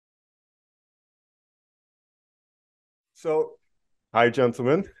So, hi,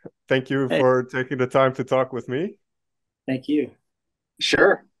 gentlemen. Thank you Hey, for taking the time to talk with me. thank you.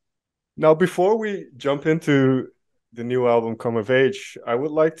 Sure. Now, before we jump into the new album, Come of Age, I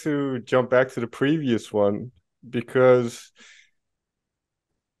would like to jump back to the previous one because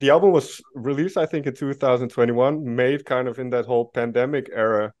the album was released, I think, in 2021, made kind of in that whole pandemic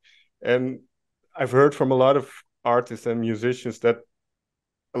era. And I've heard from a lot of artists and musicians that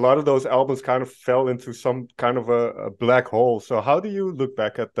a lot of those albums kind of fell into some kind of a black hole. So, how do you look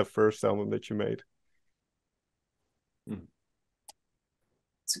back at the first album that you made?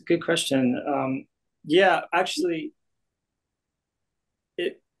 It's a good question. Yeah, actually,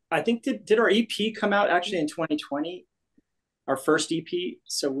 it. I think did our EP come out actually in 2020? Our first EP.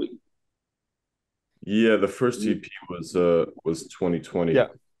 So Yeah, the first EP was 2020, I Yeah.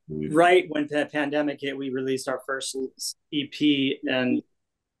 believe. right when the pandemic hit, we released our first EP,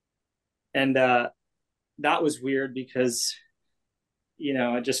 and that was weird because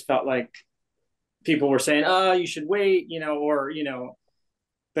it just felt like people were saying, "Oh, you should wait," or.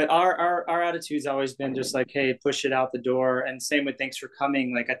 But our attitude's always been just like, hey, push it out the door. And same with thanks for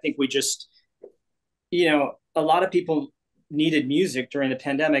coming. Like I think we just, a lot of people needed music during the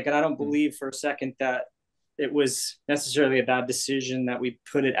pandemic, and I don't believe for a second that it was necessarily a bad decision that we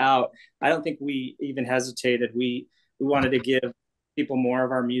put it out. I don't think we even hesitated. We wanted to give people more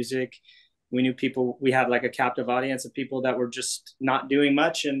of our music. We knew we had like a captive audience of people that were just not doing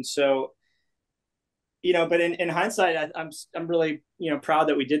much, and so but in hindsight, I'm really proud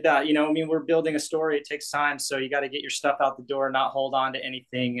that we did that. I mean, we're building a story; it takes time, so you got to get your stuff out the door, not hold on to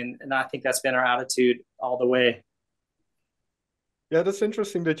anything, and I think that's been our attitude all the way. Yeah, that's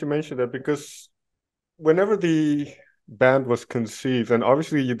interesting that you mentioned that because whenever the band was conceived, and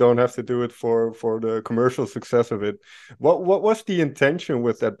obviously you don't have to do it for the commercial success of it. What was the intention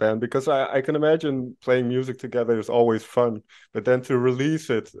with that band? Because I can imagine playing music together is always fun, but then to release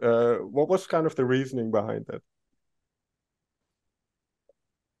it, what was kind of the reasoning behind that?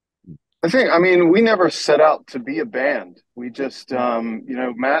 I mean, we never set out to be a band. We just,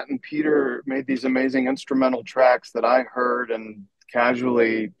 Matt and Peter made these amazing instrumental tracks that I heard and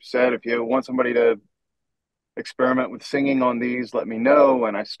casually said, if you want somebody to experiment with singing on these, let me know.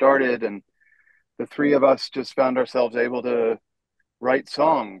 And I started, and the three of us just found ourselves able to write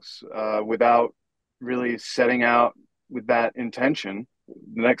songs without really setting out with that intention.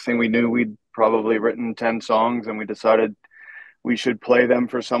 The next thing we knew, we'd probably written 10 songs, and we decided we should play them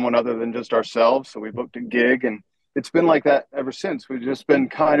for someone other than just ourselves. So we booked a gig, and it's been like that ever since. We've just been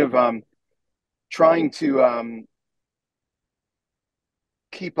kind of trying to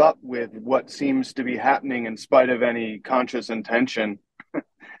keep up with what seems to be happening in spite of any conscious intention.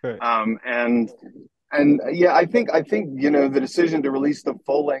 Right. And yeah, I think the decision to release the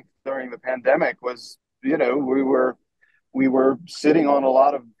full length during the pandemic was, we were sitting on a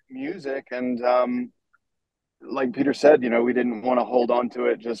lot of music, and like Peter said, we didn't want to hold on to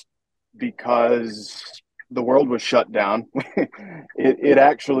it just because the world was shut down. It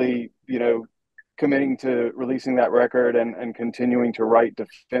actually, committing to releasing that record and continuing to write to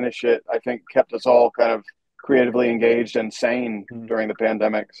finish it, I think kept us all kind of creatively engaged and sane Mm. during the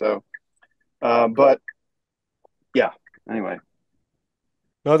pandemic. So, but yeah, anyway.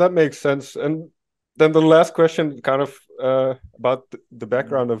 No, that makes sense. And then the last question, kind of about the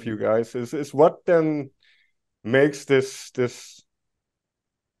background of you guys, is what then makes this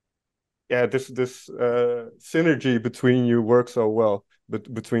synergy between you work so well,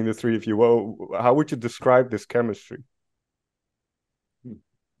 but between the three of you. Well, how would you describe this chemistry?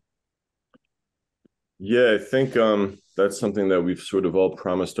 Yeah, I think that's something that we've sort of all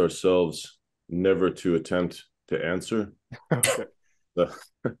promised ourselves never to attempt to answer. Okay. So,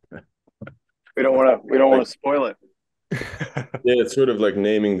 We don't want to spoil it. yeah, it's sort of like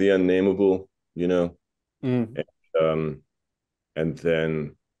naming the unnameable, you know. Mm. Um, and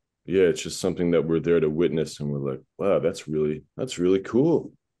then yeah, it's just something that we're there to witness, and we're like, wow, that's really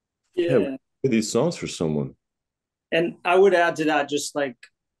cool. Yeah, we Yeah, play these songs for someone. and I would add to that just like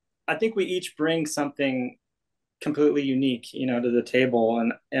I think we each bring something completely unique, to the table,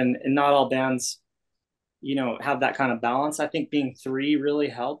 and not all bands have that kind of balance. I think being three really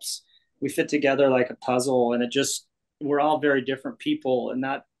helps. We fit together like a puzzle, and we're all very different people, and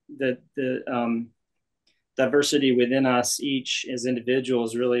that the diversity within us each as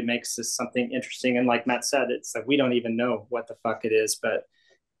individuals really makes this something interesting. And like Matt said, it's like we don't even know what the fuck it is, but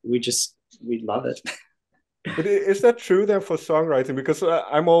we love it. But is that true then for songwriting? Because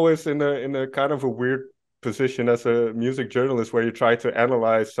I'm always in a kind of a weird position as a music journalist where you try to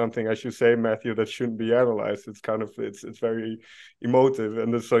analyze something, as you say, Matthew, that shouldn't be analyzed. It's kind of it's very emotive,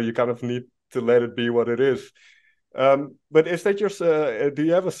 and so you kind of need to let it be what it is. But is that your do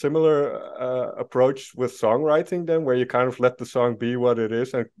you have a similar approach with songwriting then, where you kind of let the song be what it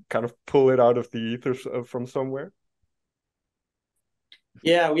is and kind of pull it out of the ethers from somewhere?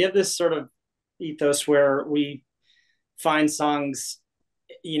 Yeah, we have this sort of ethos where we find songs,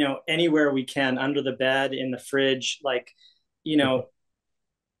 anywhere we can, under the bed, in the fridge, like,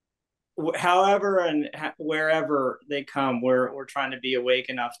 however and wherever they come, we're trying to be awake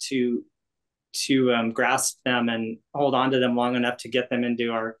enough to grasp them and hold on to them long enough to get them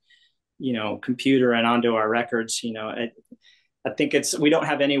into our computer and onto our records. I think we don't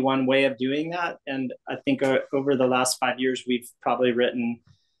have any one way of doing that, and I think over the last 5 years we've probably written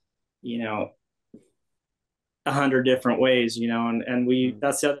 100 different ways, and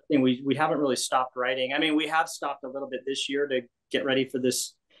that's the other thing, we haven't really stopped writing. I mean, we have stopped a little bit this year to get ready for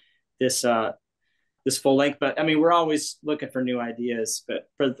this full length, but I mean, we're always looking for new ideas. But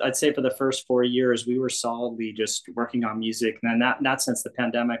I'd say for the first 4 years we were solidly just working on music, and then that since the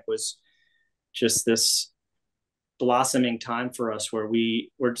pandemic was just this blossoming time for us, where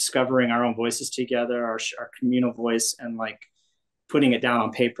we were discovering our own voices together, our communal voice, and like putting it down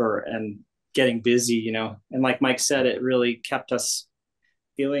on paper and getting busy, and like Mike said, it really kept us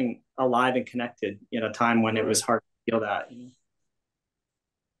feeling alive and connected in a time when it was hard to feel that.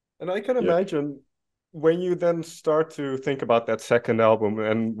 And I can imagine when you then start to think about that second album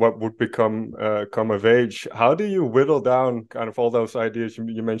and what would become Come of Age, how do you whittle down kind of all those ideas?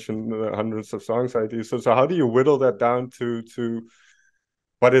 You mentioned hundreds of songs ideas. So how do you whittle that down to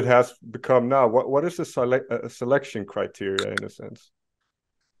what it has become now? What is the selection criteria, in a sense?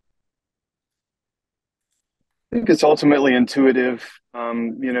 I think it's ultimately intuitive.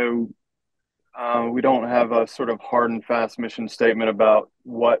 We don't have a sort of hard and fast mission statement about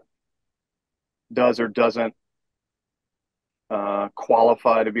what does or doesn't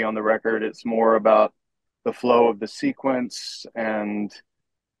qualify to be on the record. It's more about the flow of the sequence and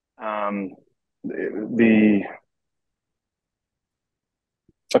the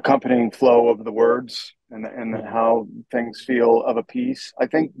accompanying flow of the words and how things feel of a piece. I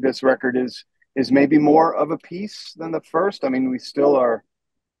think this record is maybe more of a piece than the first. I mean, we still are,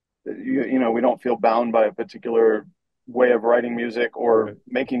 we don't feel bound by a particular way of writing music or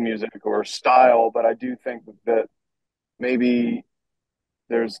making music or style, but I do think that maybe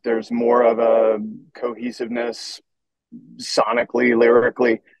there's more of a cohesiveness sonically,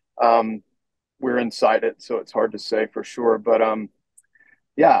 lyrically. We're inside it, so it's hard to say for sure, but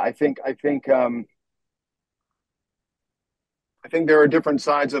yeah, I think there are different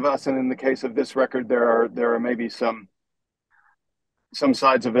sides of us, and in the case of this record, there are maybe some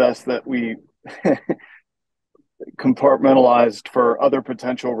sides of us that we compartmentalized for other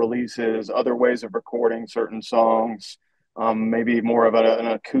potential releases, other ways of recording certain songs, maybe more of an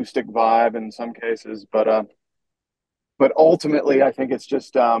acoustic vibe in some cases, but ultimately, I think it's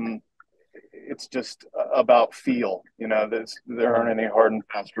just about feel. There aren't any hard and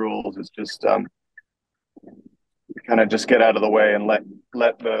fast rules. It's just kind of just get out of the way and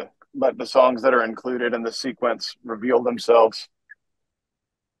let the songs that are included in the sequence reveal themselves.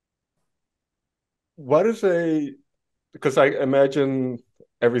 Because I imagine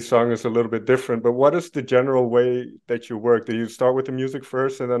every song is a little bit different, but what is the general way that you work? Do you start with the music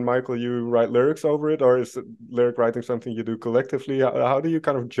first and then, Michael, you write lyrics over it, or is lyric writing something you do collectively? How do you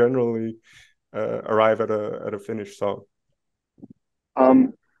kind of generally arrive at a finished song?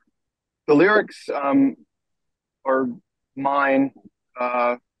 The lyrics are mine,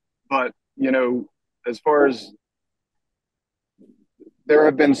 but as far as, there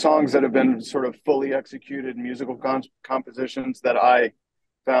have been songs that have been sort of fully executed musical compositions that I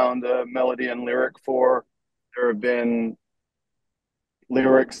found a melody and lyric for. There have been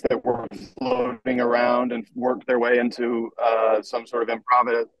lyrics that were floating around and worked their way into some sort of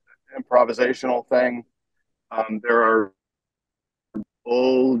improvisational thing. There are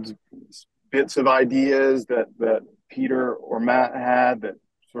old bits of ideas that Peter or Matt had that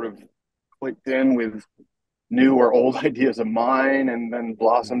sort of clicked in with new or old ideas of mine and then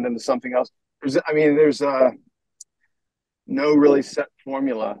blossomed into something else. There's no really set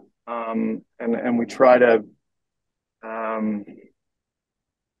formula. And we try to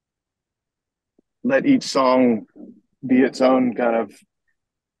let each song be its own kind of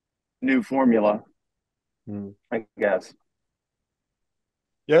new formula, I guess.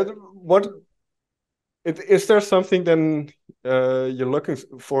 Yeah, is there something then you're looking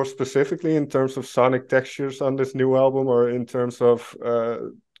for specifically in terms of sonic textures on this new album, or in terms of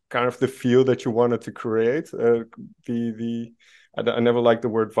kind of the feel that you wanted to create? I never liked the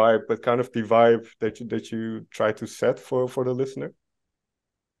word vibe, but kind of the vibe that you try to set for the listener.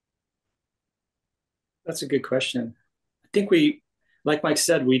 That's a good question. I think we, like Mike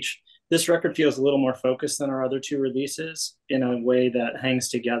said, this record feels a little more focused than our other two releases in a way that hangs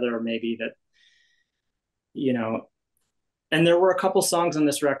together, maybe that, you know, and there were a couple songs on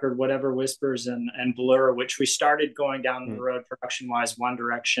this record, Whatever Whispers and Blur, which we started going down the road production wise, one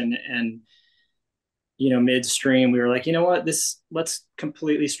direction. And, you know, midstream, we were like, you know what, let's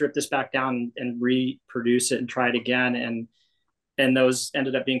completely strip this back down and reproduce it and try it again. And those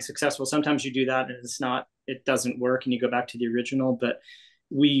ended up being successful. Sometimes you do that and it doesn't work and you go back to the original. But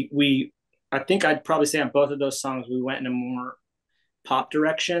I think I'd probably say on both of those songs, we went in a more pop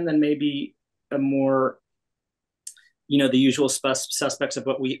direction than maybe a more, you know, the usual suspects of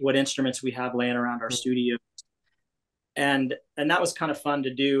what instruments we have laying around our studio. And that was kind of fun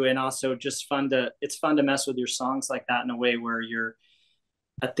to do. And also just it's fun to mess with your songs like that in a way where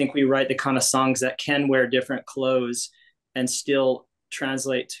I think we write the kind of songs that can wear different clothes and still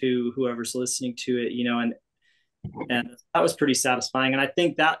translate to whoever's listening to it, you know, and that was pretty satisfying. And I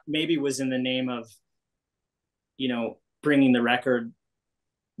think that maybe was in the name of, you know, bringing the record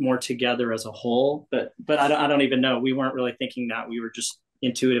more together as a whole, but I don't even know. We weren't really thinking that. We were just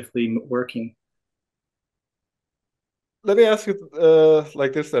intuitively working. Let me ask you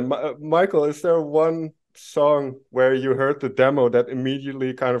like this then, Michael, is there one song where you heard the demo that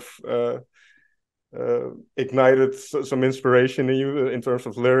immediately kind of ignited some inspiration in you in terms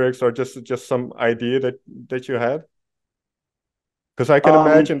of lyrics, or just some idea that you had? Because I can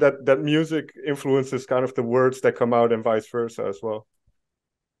imagine that music influences kind of the words that come out and vice versa as well.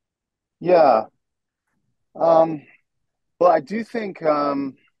 Yeah. Well, I do think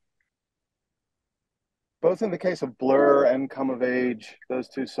both in the case of Blur and Come of Age, those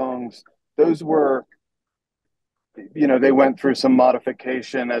two songs, those were, you know, they went through some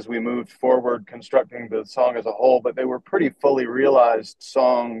modification as we moved forward constructing the song as a whole, but they were pretty fully realized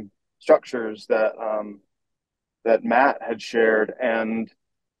song structures that that Matt had shared, and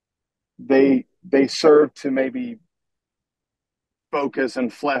they served to maybe focus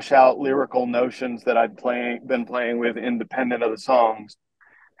and flesh out lyrical notions that I'd been playing with independent of the songs,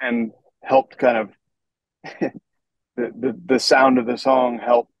 and helped kind of the sound of the song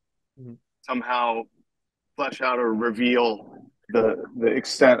help somehow flesh out or reveal the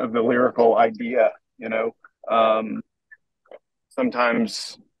extent of the lyrical idea, you know.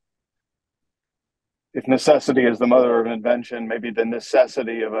 Sometimes if necessity is the mother of invention, maybe the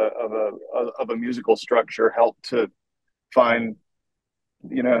necessity of a musical structure helped to find,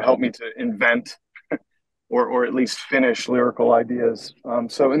 you know, help me to invent or at least finish lyrical ideas.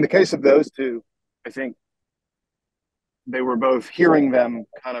 So in the case of those two, I think they were both, hearing them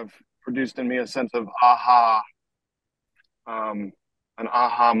kind of produced in me a sense of an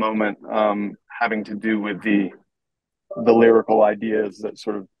aha moment, having to do with the lyrical ideas that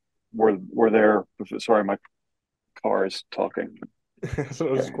sort of were there. Sorry, my car is talking.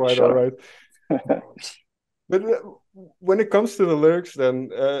 So it's quite all right. But when it comes to the lyrics,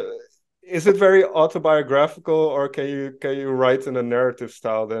 then is it very autobiographical, or can you write in a narrative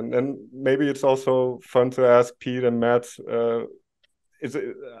style? Then, and maybe it's also fun to ask Pete and Matt.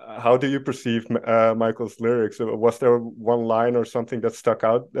 How do you perceive Michael's lyrics? Was there one line or something that stuck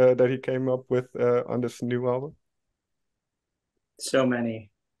out that he came up with on this new album? So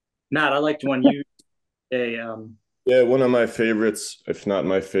many. Matt, I liked one you say. Yeah, one of my favorites, if not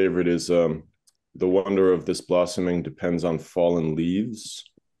my favorite, is "The wonder of this blossoming depends on fallen leaves,"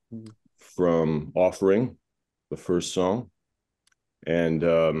 from Offering, the first song. And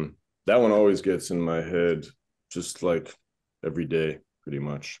that one always gets in my head just like every day, pretty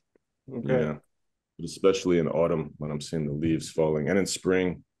much. Okay. Yeah. But especially in autumn when I'm seeing the leaves falling, and in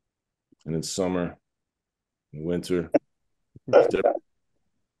spring, and in summer, and winter.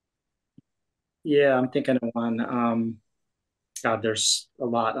 Yeah, I'm thinking of one. God, there's a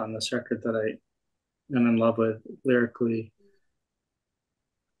lot on this record that I am in love with lyrically.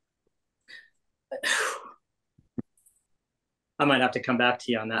 I might have to come back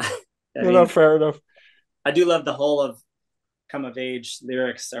to you on that. No, fair enough. I do love the whole of Come of Age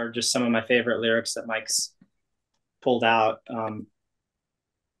lyrics, are just some of my favorite lyrics that Mike's pulled out.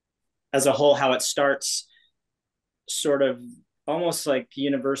 As a whole, how it starts sort of almost like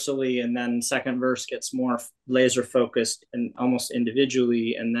universally, and then second verse gets more laser focused and almost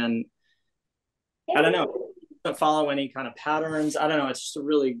individually, and then I don't know, don't follow any kind of patterns. I don't know, it's just a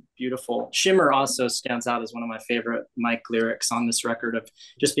really beautiful. Shimmer also stands out as one of my favorite Mike lyrics on this record, of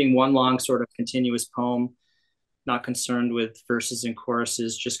just being one long sort of continuous poem, not concerned with verses and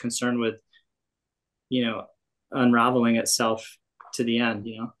choruses, just concerned with, you know, unraveling itself to the end,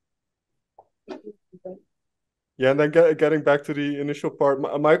 you know. Yeah, and then getting back to the initial part,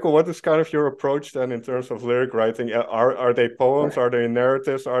 Michael, what is kind of your approach then in terms of lyric writing? Are they poems? Are they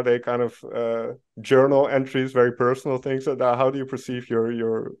narratives? Are they kind of journal entries, very personal things? How do you perceive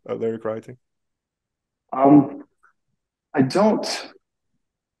your lyric writing? I don't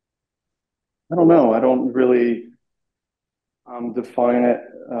know. I don't really define it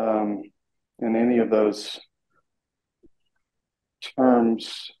in any of those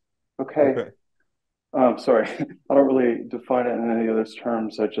terms. Okay. Sorry, I don't really define it in any of those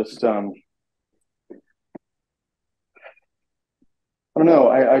terms. I just, I don't know.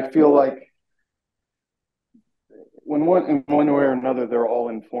 I feel like in one way or another, they're all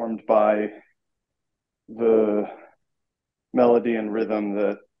informed by the melody and rhythm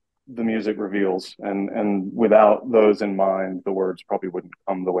that the music reveals, and without those in mind, the words probably wouldn't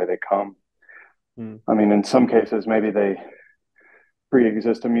come the way they come. I mean, in some cases, maybe they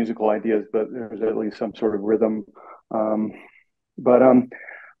pre-exist in musical ideas, but there's at least some sort of rhythm. But I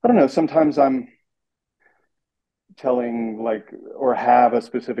don't know. Sometimes I'm telling or have a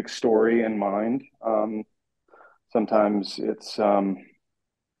specific story in mind. Sometimes it's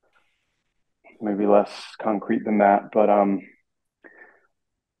maybe less concrete than that, but I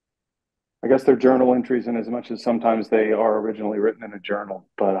guess they're journal entries in as much as sometimes they are originally written in a journal.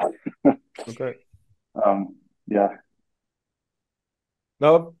 But Okay. Yeah.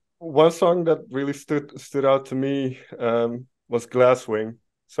 Now, one song that really stood out to me was Glasswing.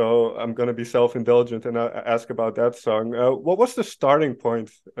 So I'm going to be self-indulgent and ask about that song. What was the starting point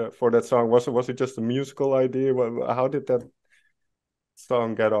for that song? Was it just a musical idea? How did that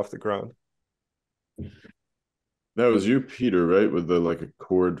song get off the ground? That was you, Peter, right? With a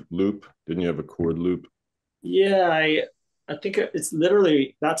chord loop. Didn't you have a chord loop? Yeah, I think it's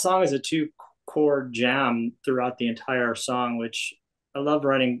literally, that song is a 2-chord jam throughout the entire song, which I love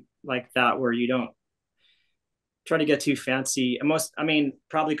writing like that, where you don't try to get too fancy. I mean,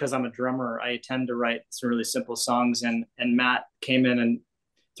 probably because I'm a drummer, I tend to write some really simple songs, and Matt came in and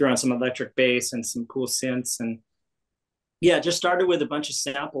threw on some electric bass and some cool synths, and yeah, just started with a bunch of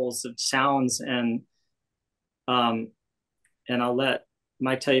samples of sounds, and I'll let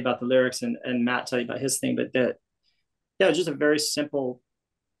Mike tell you about the lyrics and Matt tell you about his thing, but just a very simple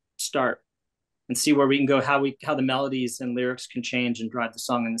start, and see where we can go, how the melodies and lyrics can change and drive the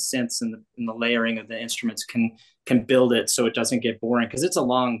song, and the synths and the layering of the instruments can build it so it doesn't get boring, because it's a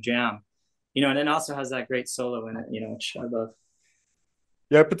long jam, and it also has that great solo in it, which I love.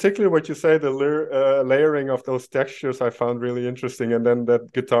 Yeah, particularly what you say, the layering of those textures I found really interesting, and then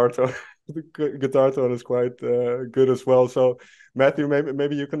that guitar tone, the guitar tone is quite good as well. So, Matthew,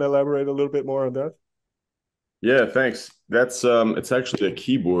 maybe you can elaborate a little bit more on that. Yeah, thanks. That's it's actually a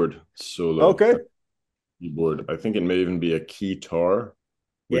keyboard solo. Okay. Keyboard. I think it may even be a keytar,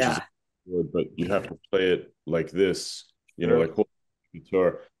 which Yeah. is a keyboard, but you have to play it like this, Sure. like hold the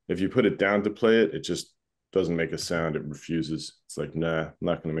guitar. If you put it down to play it, it just doesn't make a sound. It refuses. It's like, nah, I'm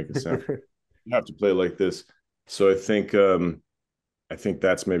not gonna make a sound. You have to play it like this. So I think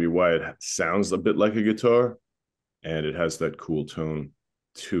that's maybe why it sounds a bit like a guitar, and it has that cool tone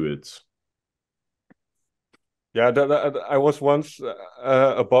to it. Yeah, I was once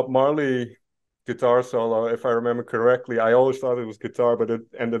a Bob Marley guitar solo, if I remember correctly. I always thought it was guitar, but it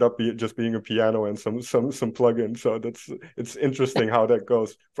ended up just being a piano and some plugin. So it's interesting how that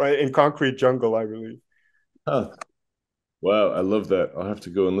goes. In Concrete Jungle, I believe. Huh. Wow, I love that. I'll have to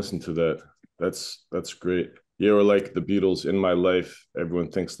go and listen to that. That's great. Yeah, or like the Beatles, In My Life,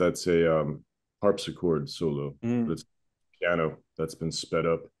 everyone thinks that's a harpsichord solo, but it's piano that's been sped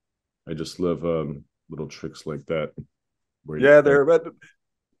up. I just love little tricks like that. Yeah, but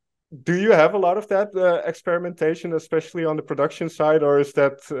do you have a lot of that experimentation, especially on the production side, or is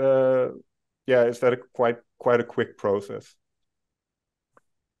that quite a quick process?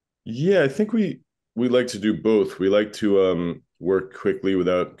 Yeah, I think we like to do both. We like to work quickly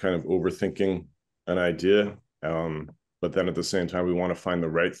without kind of overthinking an idea, but then at the same time we want to find the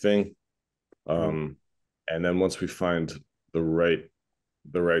right thing, and then once we find the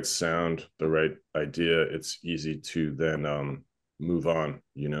right sound, the right idea, it's easy to then move on,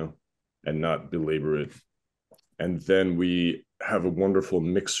 and not belabor it. And then we have a wonderful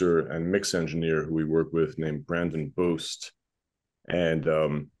mixer and mix engineer who we work with named Brandon Boast,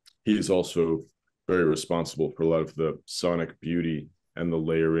 and he's also very responsible for a lot of the sonic beauty and the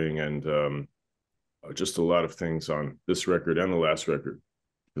layering and just a lot of things on this record and the last record,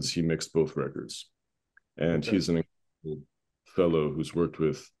 because he mixed both records. And he's an incredible fellow who's worked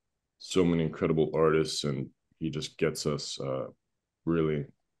with so many incredible artists, and he just gets us really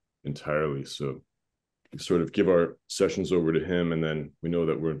entirely. So we sort of give our sessions over to him, and then we know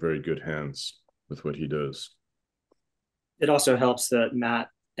that we're in very good hands with what he does. it also helps that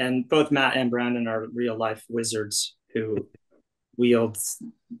both Matt and Brandon are real life wizards who wield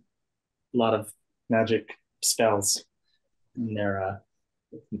a lot of magic spells in their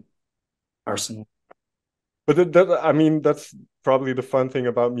arsenal. But I mean, that's probably the fun thing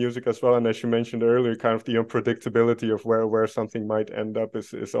about music as well. And as you mentioned earlier, kind of the unpredictability of where something might end up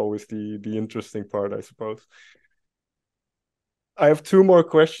is always the interesting part, I suppose. I have two more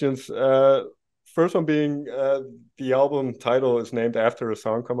questions. First one being the album title is named after a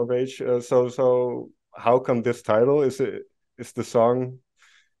song, Come of Age. So how come this title? Is the song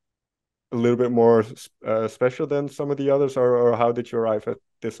a little bit more special than some of the others, or how did you arrive at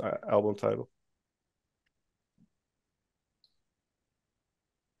this album title?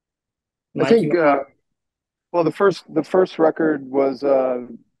 I think well, the first record was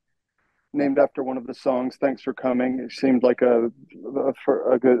named after one of the songs, "Thanks for Coming." It seemed like an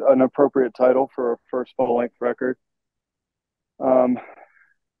appropriate title for a first full length record. And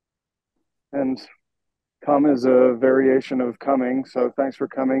 "come" is a variation of "coming," so "Thanks for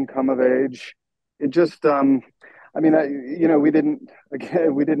Coming," "Come of Age." It just, I mean, we didn't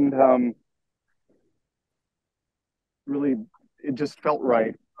really. It just felt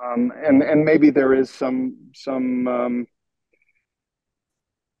right, and maybe there is some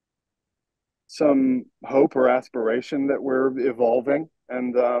hope or aspiration that we're evolving,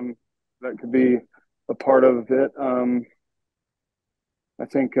 and that could be a part of it. I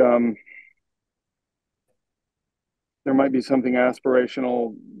think there might be something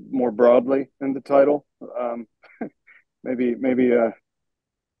aspirational more broadly in the title. Maybe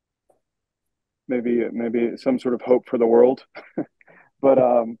some sort of hope for the world. But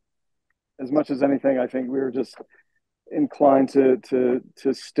as much as anything, I think we were just inclined to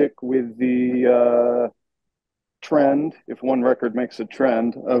stick with the trend, if one record makes a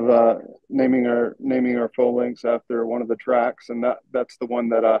trend, of naming our full lengths after one of the tracks, and that's the one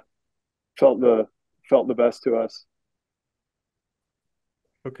that felt the best to us.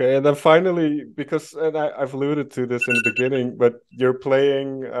 Okay, and then finally, because I've alluded to this in the beginning, but you're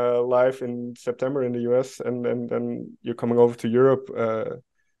playing live in September in the US, and then you're coming over to Europe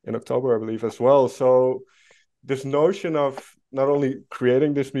in October, I believe, as well. So this notion of not only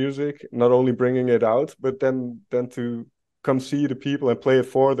creating this music, not only bringing it out, but then to come see the people and play it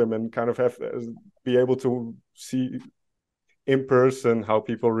for them, and kind of be able to see in person how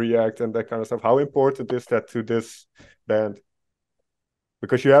people react and that kind of stuff. How important is that to this band?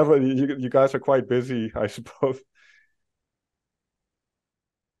 Because you guys are quite busy, I suppose.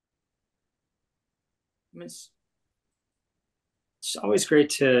 It's always great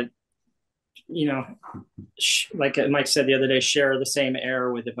to, like Mike said the other day, share the same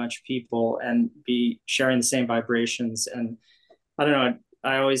air with a bunch of people and be sharing the same vibrations. And I don't know,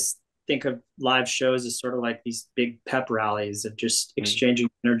 I always think of live shows as sort of like these big pep rallies of just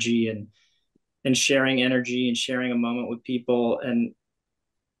exchanging energy and sharing energy and sharing a moment with people. And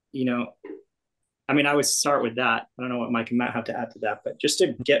I mean, I would start with that. I don't know what Mike and Matt have to add to that, but just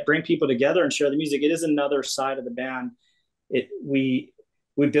to bring people together and share the music. It is another side of the band. We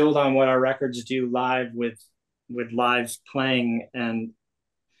build on what our records do live with live playing, and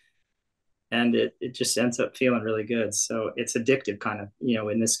it just ends up feeling really good. So it's addictive, kind of,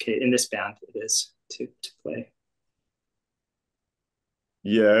 in this case, in this band, it is to play.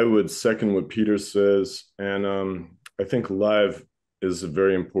 Yeah, I would second what Peter says. And I think live is a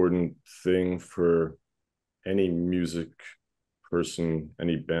very important thing for any music person,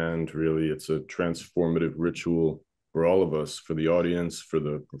 any band, really. It's a transformative ritual for all of us, for the audience, for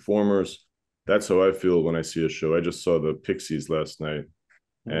the performers. That's how I feel when I see a show. I just saw the Pixies last night,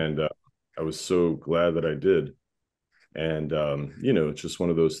 and I was so glad that I did. And, it's just one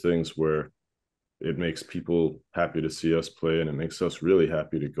of those things where it makes people happy to see us play, and it makes us really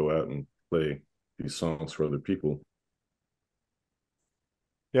happy to go out and play these songs for other people.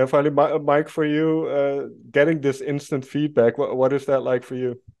 Yeah, finally, Mike, for you, getting this instant feedback, what is that like for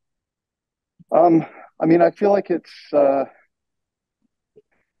you? I mean, I feel like it's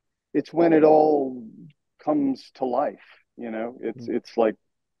when it all comes to life, it's like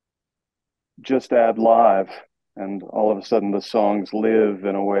just add live, and all of a sudden the songs live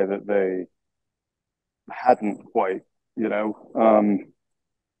in a way that they hadn't quite,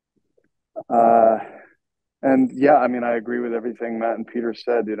 and yeah, I mean, I agree with everything Matt and Peter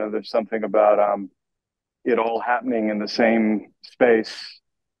said. There's something about it all happening in the same space,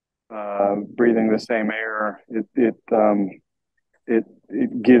 breathing the same air.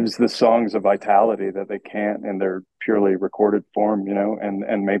 It gives the songs a vitality that they can't in their purely recorded form,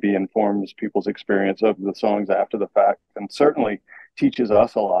 and maybe informs people's experience of the songs after the fact, and certainly teaches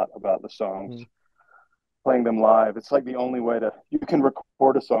us a lot about the songs. playing them live. It's like the only way to, you can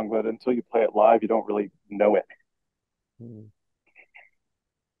record a song, but until you play it live, you don't really know it.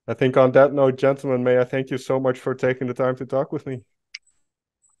 I think on that note, gentlemen, may I thank you so much for taking the time to talk with me.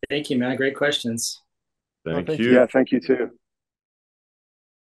 Thank you, man. Great questions. Thank thank you. Yeah, thank you too.